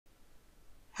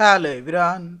Hello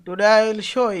everyone, today I will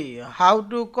show you how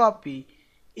to copy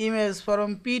image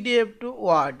from PDF to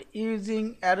Word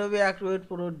using Adobe Acrobat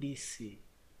Pro DC.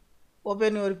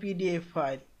 Open your PDF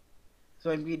file. So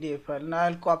in PDF file, now I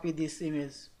will copy this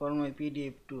image from my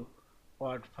PDF to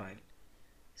Word file.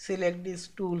 Select this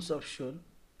tools option.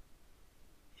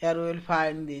 Here we will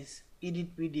find this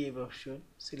edit PDF option.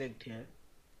 Select here.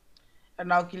 And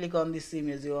now click on this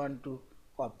image you want to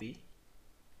copy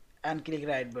and click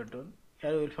right button.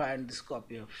 Here we will find this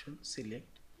copy option. Select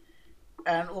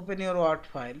and open your Word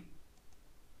file.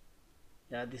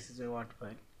 Yeah, this is a Word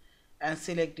file, and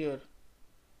select your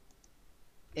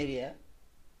area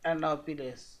and now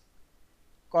press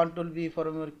Ctrl V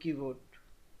from your keyboard.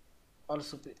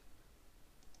 Also,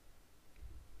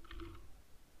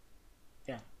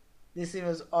 yeah, this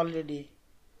image already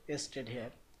pasted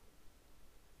here.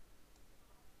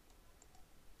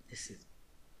 This is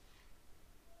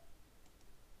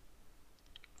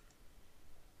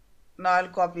now I'll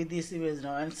copy this image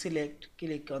now and select,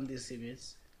 click on this image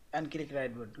and click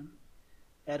right button.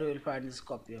 Here you will find this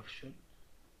copy option,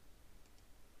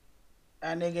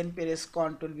 and again press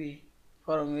Ctrl V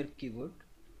from your keyboard.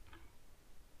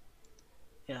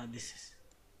 Yeah, this is,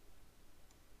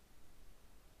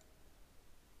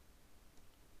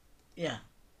 yeah.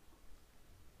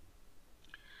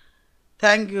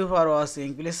 Thank you for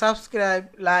watching. Please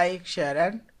subscribe, like, share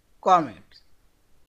and comment.